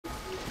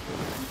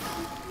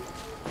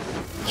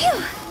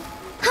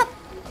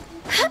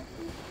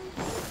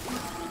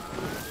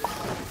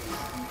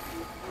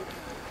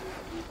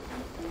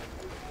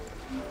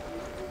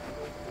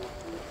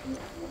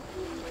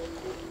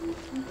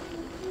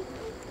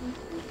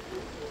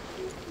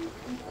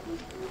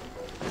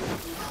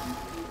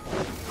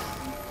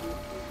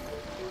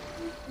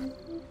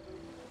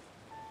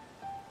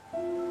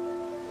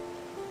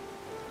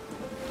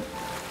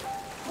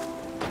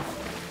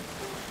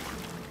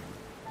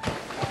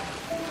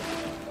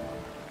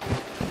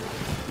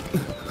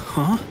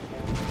Huh?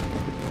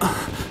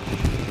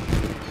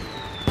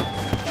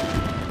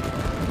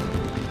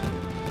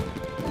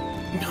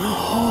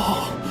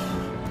 Oh.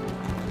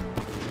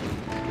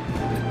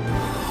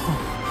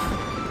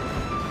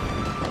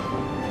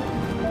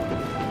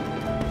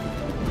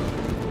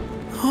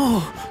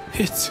 Oh,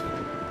 it's...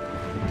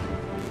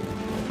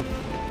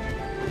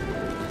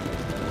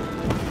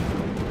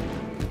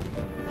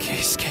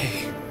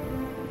 Keisuke.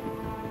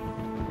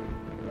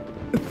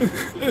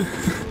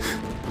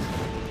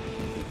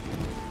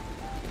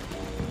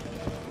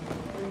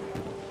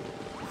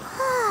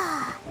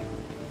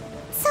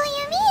 So,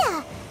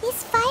 Yumiya,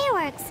 these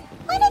fireworks,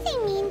 what do they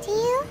mean to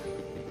you?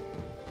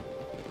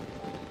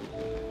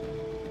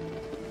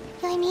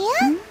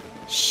 Yumiya?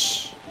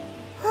 Shh.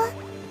 Huh?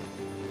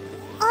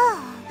 Oh.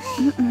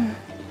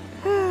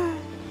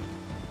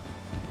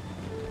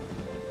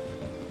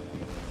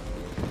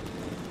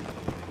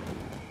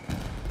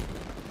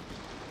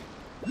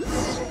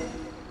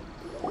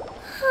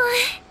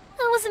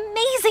 That was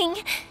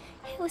amazing.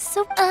 It was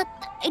so, I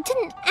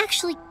didn't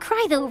actually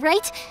cry though,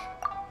 right?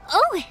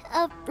 Oh,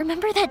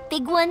 remember that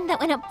big one that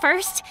went up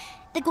first?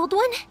 The gold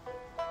one?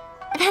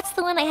 That's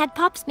the one I had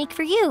Pops make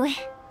for you.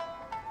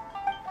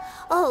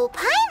 Oh,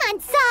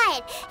 Paimon saw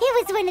it!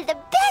 It was one of the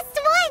best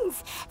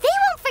ones! They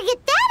won't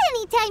forget that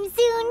anytime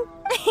soon!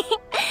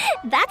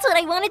 That's what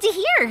I wanted to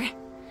hear.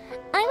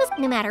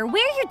 No matter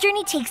where your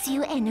journey takes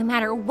you, and no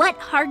matter what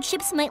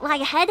hardships might lie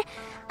ahead,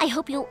 I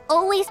hope you'll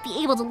always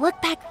be able to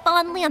look back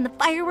fondly on the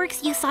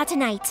fireworks you saw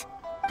tonight.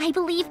 I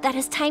believe that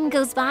as time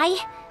goes by,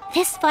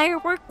 this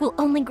firework will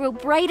only grow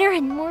brighter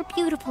and more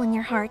beautiful in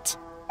your heart.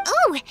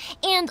 Oh,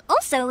 and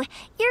also,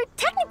 you're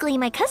technically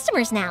my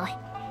customers now.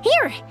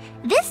 Here,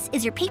 this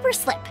is your paper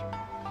slip.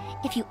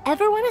 If you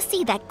ever want to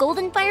see that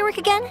golden firework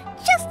again,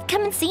 just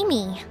come and see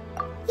me.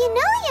 You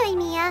know,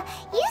 Yumiya,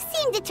 you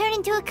seemed to turn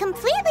into a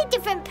completely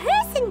different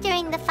person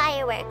during the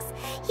fireworks.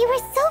 You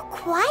were so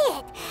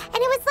quiet, and it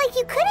was like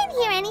you couldn't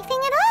hear anything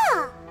at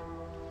all.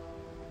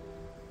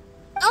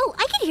 Oh,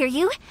 I can hear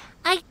you.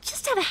 I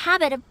just have a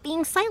habit of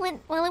being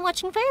silent while I'm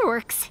watching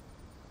fireworks.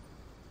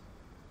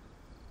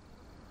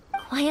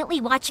 Quietly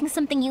watching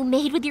something you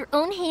made with your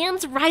own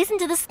hands rise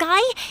into the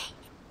sky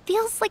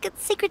feels like a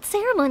sacred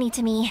ceremony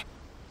to me.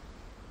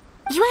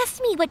 You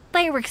asked me what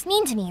fireworks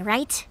mean to me,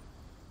 right?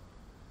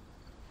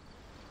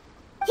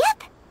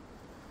 Yep.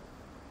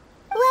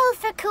 Well,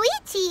 for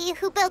Koichi,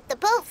 who built the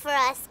boat for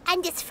us,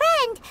 and his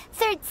friend,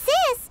 Third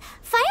Sis,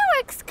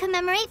 fireworks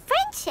commemorate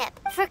friendship.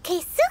 For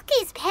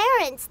Keisuke's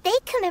parents, they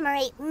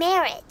commemorate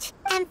marriage.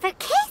 And for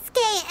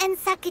Keisuke and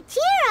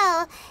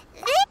Sakajiro,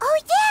 they... Oh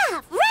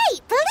yeah,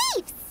 right,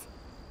 beliefs!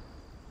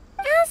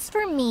 As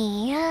for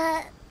me,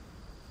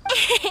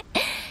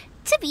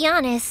 to be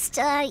honest,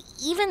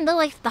 even though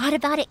I've thought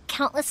about it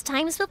countless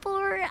times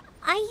before,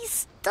 I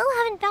still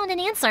haven't found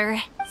an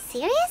answer.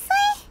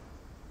 Seriously?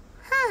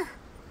 Huh.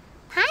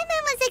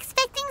 Paimon was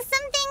expecting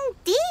something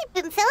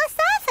deep and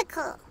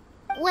philosophical.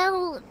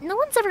 Well, no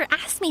one's ever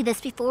asked me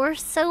this before,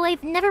 so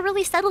I've never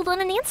really settled on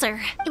an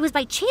answer. It was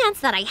by chance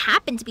that I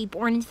happened to be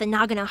born into the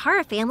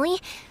Naganohara family,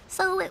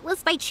 so it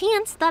was by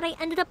chance that I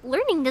ended up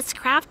learning this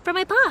craft from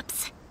my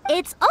pops.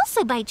 It's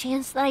also by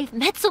chance that I've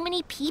met so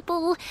many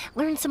people,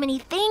 learned so many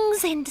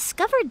things, and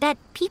discovered that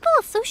people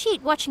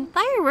associate watching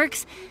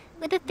fireworks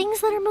with the things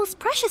that are most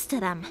precious to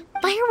them.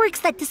 Fireworks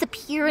that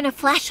disappear in a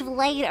flash of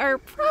light are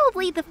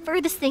probably the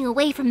furthest thing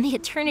away from the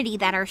eternity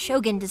that our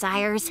shogun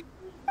desires.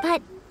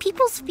 But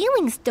people's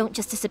feelings don't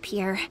just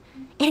disappear,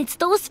 and it's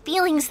those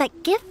feelings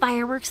that give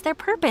fireworks their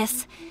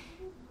purpose.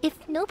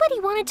 If nobody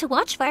wanted to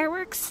watch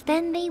fireworks,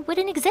 then they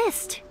wouldn't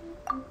exist.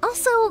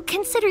 Also,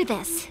 consider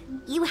this.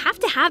 You have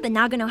to have the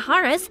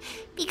Naganoharas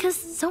because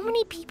so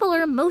many people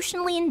are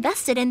emotionally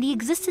invested in the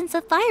existence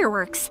of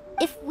fireworks.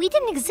 If we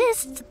didn't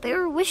exist,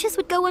 their wishes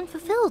would go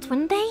unfulfilled,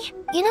 wouldn't they?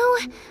 You know,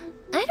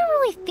 I don't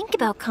really think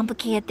about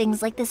complicated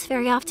things like this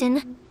very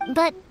often,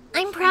 but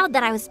I'm proud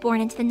that I was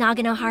born into the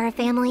Naganohara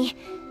family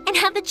and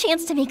have the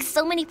chance to make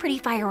so many pretty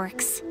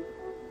fireworks.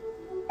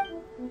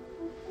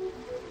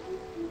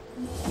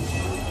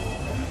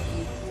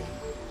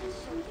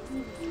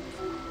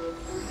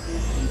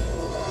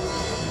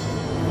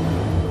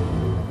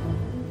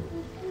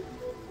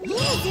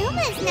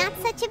 Inazuma's not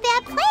such a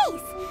bad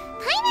place.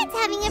 Paimon's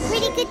having a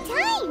pretty good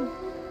time.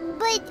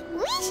 But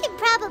we should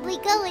probably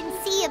go and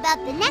see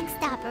about the next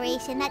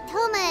operation that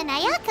Toma and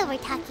Ayaka were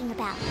talking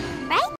about, right?